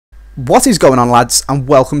What is going on, lads, and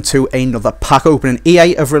welcome to another pack opening.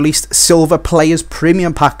 EA have released Silver Players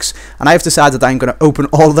Premium Packs, and I have decided I'm going to open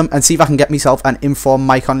all of them and see if I can get myself an informed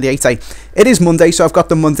mic on the 8A. It is Monday, so I've got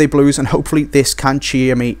the Monday blues, and hopefully this can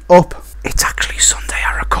cheer me up. It's actually Sunday.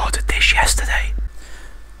 I recorded this yesterday.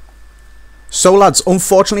 So lads,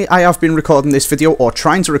 unfortunately I have been recording this video, or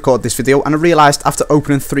trying to record this video, and I realised after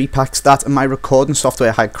opening 3 packs that my recording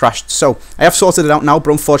software had crashed. So I have sorted it out now,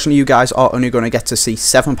 but unfortunately you guys are only going to get to see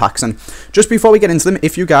 7 packs. And just before we get into them,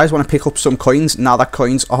 if you guys want to pick up some coins, now that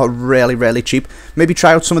coins are really cheap, maybe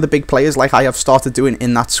try out some of the big players like I have started doing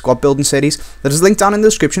in that squad building series. There is a link down in the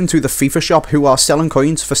description to the FIFA shop, who are selling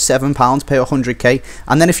coins for £7 per 100k,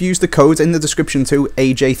 and then if you use the code in the description to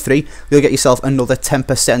AJ3, you'll get yourself another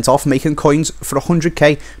 10% off, making coins for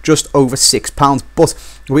 100k just over £6. But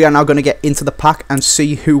we are now going to get into the pack and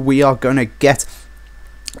see who we are going to get.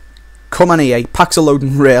 Come on, EA, packs are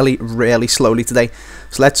loading really slowly today,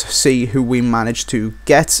 so let's see who we managed to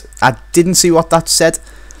get. I didn't see what that said.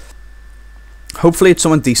 Hopefully it's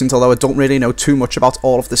someone decent, although I don't really know too much about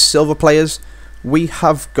all of the silver players. We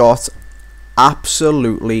have got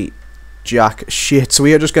absolutely jack shit, so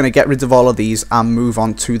we are just going to get rid of all of these and move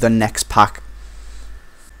on to the next pack.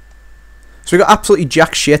 So we got absolutely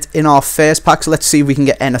jack shit in our first pack, so let's see if we can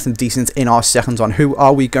get anything decent in our second one. Who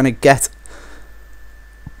are we going to get?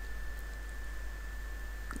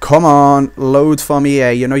 Come on, load for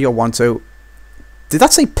me, you know you want to. Did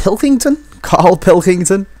that say Pilkington? Carl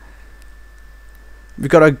Pilkington? We've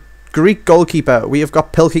got a Greek goalkeeper. We have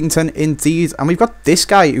got Pilkington indeed, and we've got this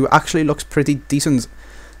guy who actually looks pretty decent.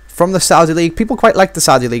 From the Saudi League. People quite like the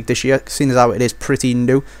Saudi League this year, seeing as how it is pretty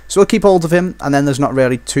new. So we'll keep hold of him, and then there's not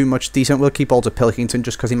really too much decent. We'll keep hold of Pilkington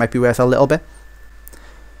just because he might be worth a little bit.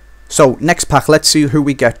 So next pack, let's see who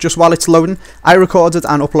we get. Just while it's loading, I recorded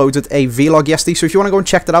and uploaded a vlog yesterday, so if you want to go and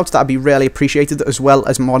check that out, that'd be really appreciated, as well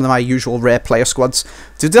as one of my usual rare player squads.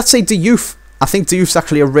 Did that say Diouf? I think Diouf's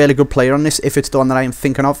actually a really good player on this, if it's the one that I am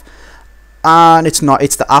thinking of. And it's not,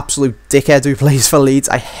 it's the absolute dickhead who plays for Leeds.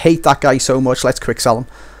 I hate that guy so much. Let's quick sell him.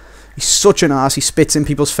 He's such an arse. He spits in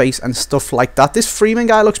people's face and stuff like that. This Freeman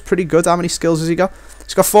guy looks pretty good. How many skills has he got?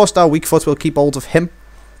 He's got 4-star weak foot. We'll keep hold of him.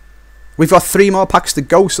 We've got 3 more packs to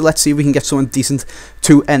go, so let's see if we can get someone decent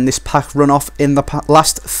to end this pack run off in the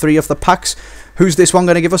last 3 of the packs. Who's this one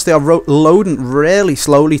going to give us? They are loading really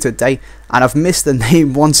slowly today, and I've missed the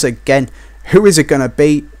name once again. Who is it going to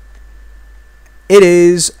be? It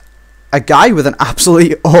is a guy with an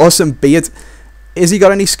absolutely awesome beard. Has he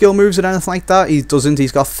got any skill moves or anything like that? He doesn't.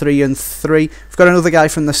 He's got 3 and 3. We've got another guy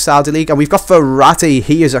from the Saudi League, and we've got Verratti.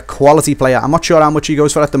 He is a quality player. I'm not sure how much he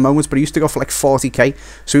goes for at the moment, but he used to go for like 40k,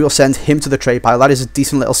 so we'll send him to the trade pile. That is a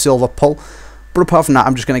decent little silver pull. But apart from that,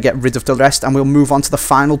 I'm just going to get rid of the rest, and we'll move on to the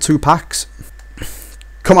final 2 packs.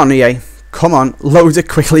 Come on, EA. Come on, load it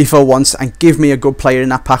quickly for once and give me a good player in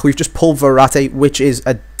that pack. We've just pulled Verratti, which is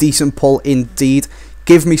a decent pull indeed.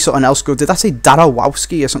 Give me something else good. Did I say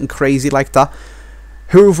Darowowski or something crazy like that?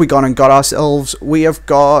 Who have we gone and got ourselves? We have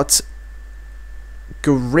got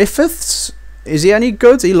Griffiths. Is he any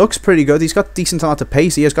good? He looks pretty good. He's got decent amount of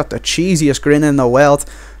pace. He has got the cheesiest grin in the world.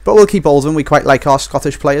 But we'll keep hold of him. We quite like our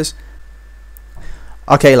Scottish players.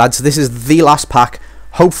 Okay, lads, this is the last pack.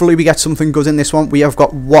 Hopefully we get something good in this one. We have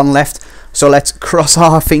got 1 left. So let's cross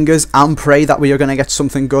our fingers and pray that we are going to get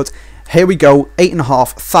something good. Here we go.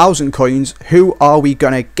 8,500 coins. Who are we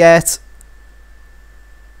going to get?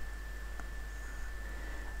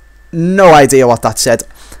 No idea what that said.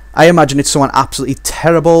 I imagine it's someone absolutely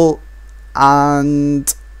terrible,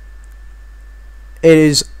 and it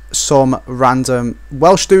is some random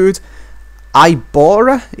Welsh dude.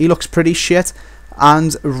 Ibora, he looks pretty shit,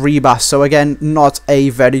 and Rebas. So again, not a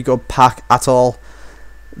very good pack at all.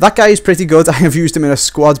 That guy is pretty good. I have used him in a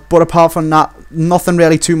squad, but apart from that, nothing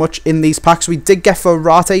really too much in these packs. We did get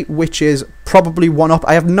Verratti, which is probably 1 up.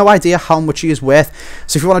 I have no idea how much he is worth,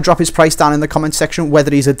 so if you want to drop his price down in the comment section,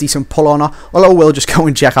 whether he's a decent pull or not, well, I will just go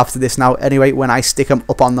and check after this now anyway when I stick him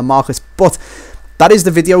up on the market. But that is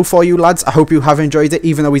the video for you, lads. I hope you have enjoyed it,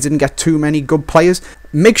 even though we didn't get too many good players.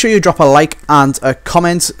 Make sure you drop a like and a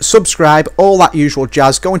comment, subscribe, all that usual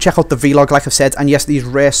jazz. Go and check out the vlog, like I said, and yes, these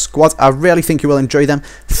rare squads, I really think you will enjoy them.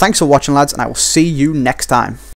 Thanks for watching, lads, and I will see you next time.